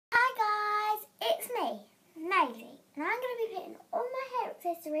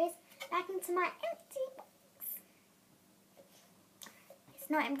accessories back into my empty box. It's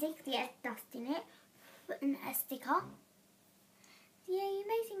not empty because it has dust in it, and a sticker. Yeah, you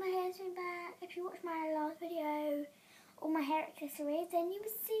may see my hair so bad. If you watch my last video, all my hair accessories, then you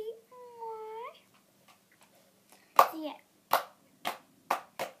will see why. So yeah.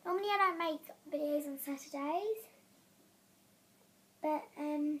 Normally I don't make videos on Saturdays, but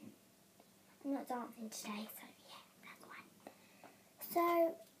I'm not dancing today, so yeah, that's why.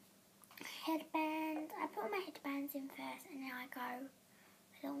 So, headbands. I put all my headbands in first and then I go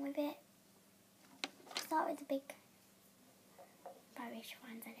along with it. Start with the big bowish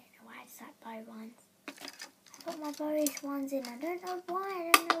ones. I don't know why I just like bow ones. I put my bowish ones in. I don't know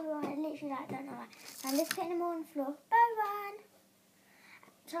why. I literally don't know why. I'm just putting them all on the floor. Bow one.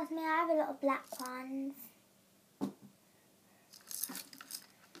 Trust me, I have a lot of black ones.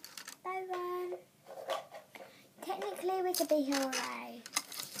 Bow one. Technically, we could be here all day.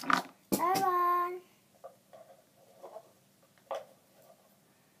 Bow one.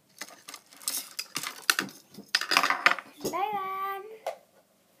 Bow one.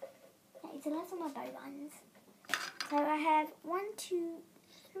 Okay, so that's all my bow ones. So I have 1, 2,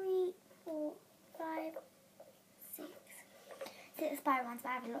 3, 4, 5, 6. 6 bow ones, but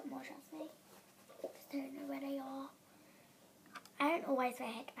I have a lot more, trust me. Just don't know where they are. I don't always wear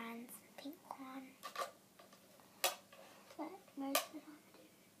headbands. Pink one. But most of the time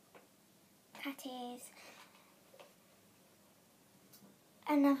I do. Catties.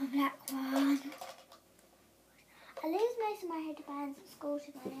 Another black one. I lose most of my headbands at school,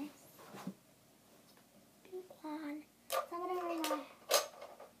 to be honest. Pink one. Some of them are in my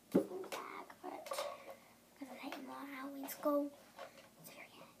school bag, but because I take them all out in school. So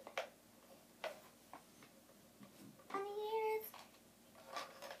yeah. Bunny ears.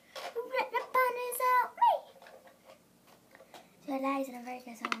 Who let the bunnies out? Me! So that isn't a very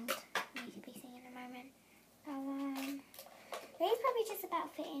good song. You should be singing in a moment. These probably just about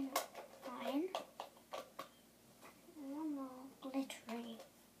fitting fine. One more glittery.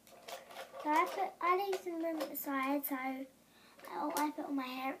 So I leave some room at the side, so I put all my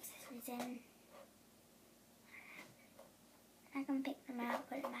hair accessories in. I can pick them out,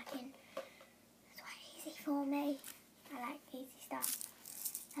 put them back in. It's quite easy for me. I like easy stuff.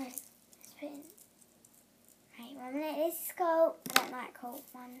 So let's put in. Right, 1 minute. This is cool. I don't like cool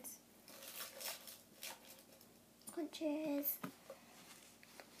ones. Crunches.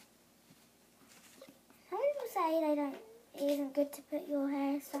 Some people say it isn't good to put your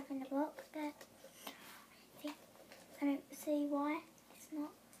hair stuff in the box, but I don't see why it's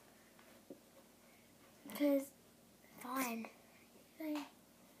not. Because fine.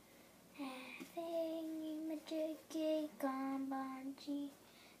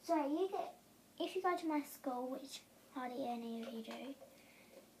 So if you go to my school, which hardly any of you do,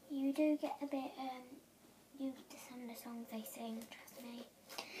 you do get a bit used to some of the songs they sing, trust me.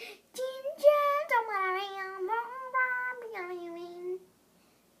 Ginger, don't worry,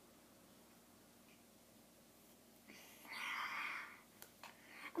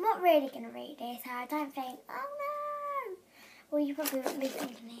 I'm not really going to read this, I don't think, oh no! Well, you probably wouldn't be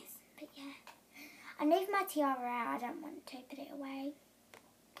thinking this, but yeah. I leave my tiara out, I don't want to put it away.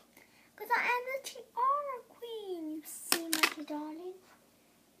 Because I am the tiara queen, you see, my dear darling.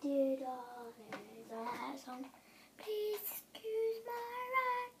 Dear darling, is that song? Please excuse my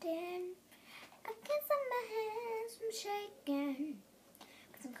writing. I can't stop my hands from shaking.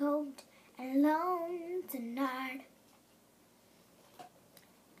 Because I'm cold and alone tonight.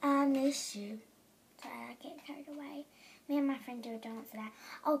 I miss you. Sorry, I get carried away. Me and my friend do a dance for that.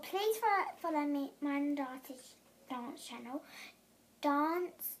 Oh, please follow me, my artist dance channel.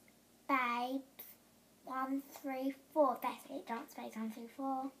 Dance Babes 134. That's it. Dance Babes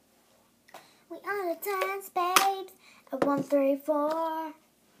 134. We are the Dance Babes at 134. Ow,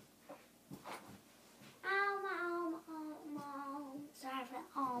 ow, ow, ow. Sorry for the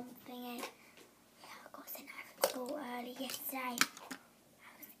arm thingy. Yeah, I got sent home from school early yesterday. I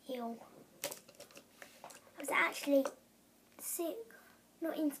was ill. I was actually sick.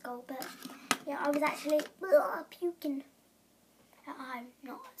 Not in school, but yeah, I was actually puking at home,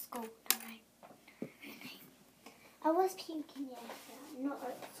 not at school. Don't know. I was puking, yeah, but not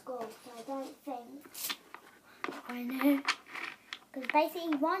at school, so I don't think I know. Because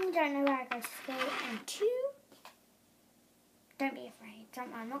basically, 1, you don't know where I go to school, and 2, don't be afraid.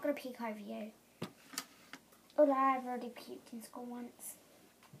 Don't worry, I'm not going to puke over you. Although I've already puked in school once.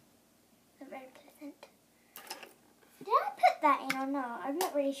 Not very pleasant. Did I put that in or not? I'm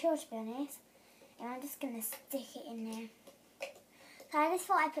not really sure, to be honest. And I'm just going to stick it in there. So I just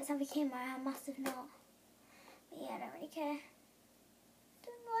thought I put something in where I must have not. But yeah, I don't really care.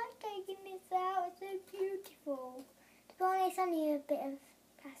 Don't like taking this out. It's so beautiful. To be honest, I need a bit of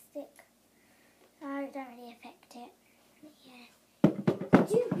plastic. So it don't really affect it. But yeah.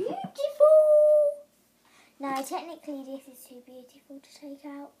 Too beautiful! No, technically this is too beautiful to take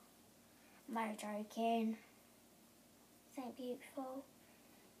out. I'm joking. It's ain't beautiful.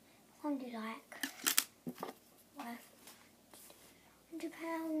 It's only like worth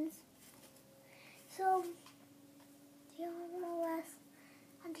 £100. So, do you know worth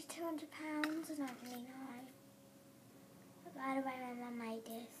under £200? I don't really know. But by the way, my mum made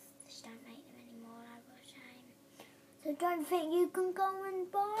this. She don't make them anymore. Like, what a shame. So don't think you can go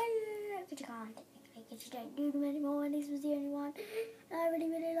and buy it. Because you can't technically, because you don't do them anymore. And this was the only one. And I really,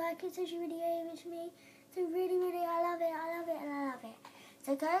 really like it. So she really gave it to me. So really, really, I love it. I love it, and I love it.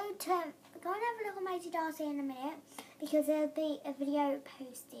 So go and have a look on Maisie Darcy in a minute, because there'll be a video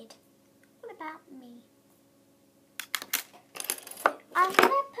posted all about me. So I'm going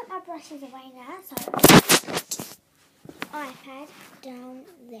to put my brushes away now. So iPad down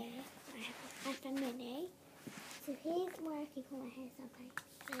there. I have an iPad mini. So here's where I keep all my hair stuff,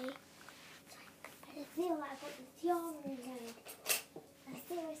 basically. I feel like I've got this yarn in there. I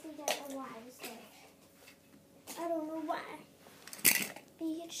seriously don't know why I was doing it. I don't know why. But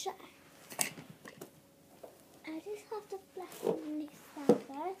you can try. I just have to flatten this down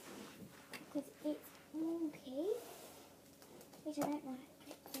first, because it's wonky, which I don't like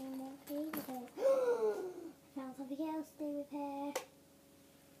it being wonky, because I found something else to do with hair.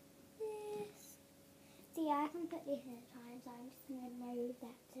 This. So yeah, I can put this in a time, so I'm just going to move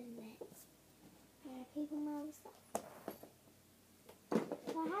that to the next. Yeah, people know the stuff.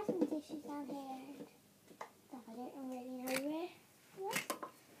 So I have some dishes down here and stuff I don't really know where. What?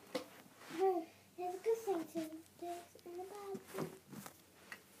 Oh, there's a good thing to this and a bad thing.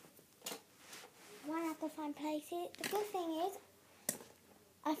 One have to find places. The good thing is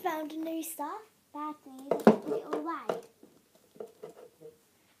I found new stuff. Bad thing is I have to put it all away.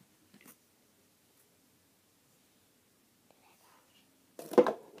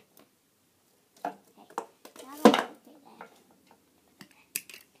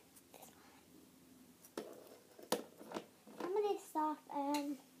 Stuff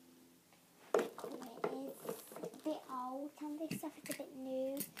is a bit old, some of this stuff is a bit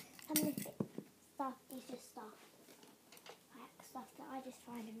new, some of this stuff is just stuff, like stuff that I just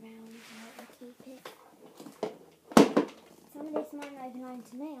find around and keep it. Some of this might not even belong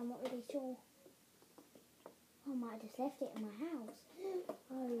to me, I'm not really sure. I might have just left it in my house.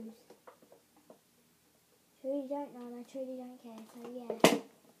 Oh, truly don't know and I truly don't care, so yeah.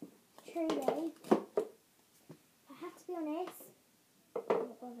 Truly, I have to be honest, I'm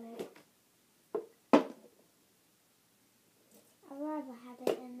not bothered. I'd rather have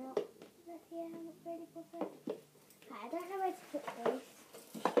it than not. But yeah, I'm not really bothered. I don't know where to put this.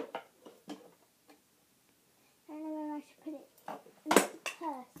 I don't know where I should put it. In the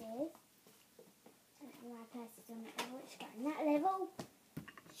purses. I don't know why purses on that level. It's got on that level.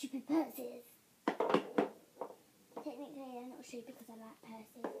 Stupid purses. Technically they're not stupid because I like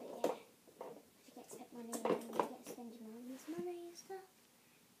purses, but yeah. You get to spend money and you get to spend your mum's money and stuff.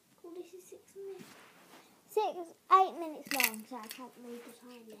 Cool, this is 6 minutes. 8 minutes long, so I can't move the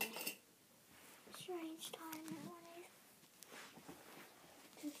time there. Strange time that one is.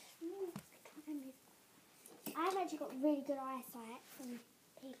 Just move the time is. I've actually got really good eyesight from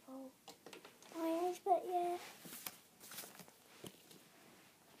people my age, but yeah.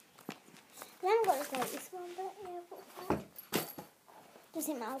 I haven't got the greatest one, but yeah, I've got that.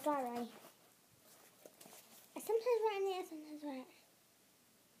 Doesn't matter, diary. I sometimes write in there, sometimes write.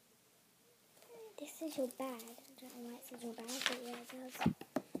 This is your bag. I don't know why it says your bag, but yeah, it does.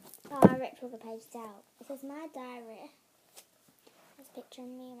 Oh, I ripped all the pages out. It says my diary. There's a picture of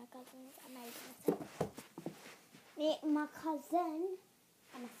me and my cousins. I made it myself. Me and my cousin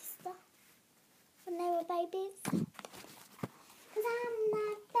and my sister when they were babies. Because I'm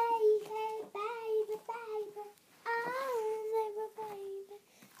my baby, baby, baby. I'm my baby.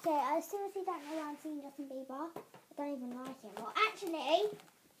 Okay, I seriously don't know why I'm singing Justin Bieber. I don't even like him. Well, actually, I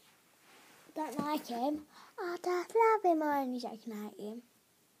don't like him. I just love him. I'm only joking, I hate him.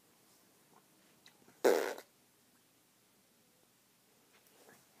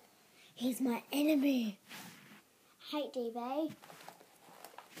 He's my enemy. I hate DB.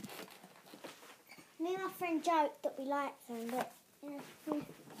 Me and my friend joked that we liked him, but you know,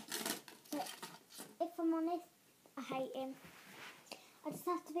 if I'm honest, I hate him. I just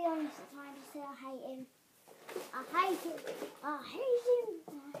have to be honest at times and say I hate him. I hate him. I hate him.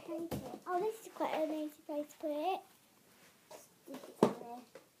 I hate it. Oh, this is quite an easy place to put it. Just stick it down there.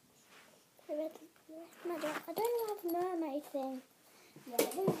 I don't know how the mermaid thing. Yeah,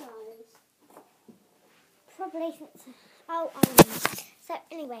 who knows? Probably since... Oh, I don't know. So,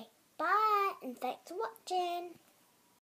 anyway, bye, and thanks for watching.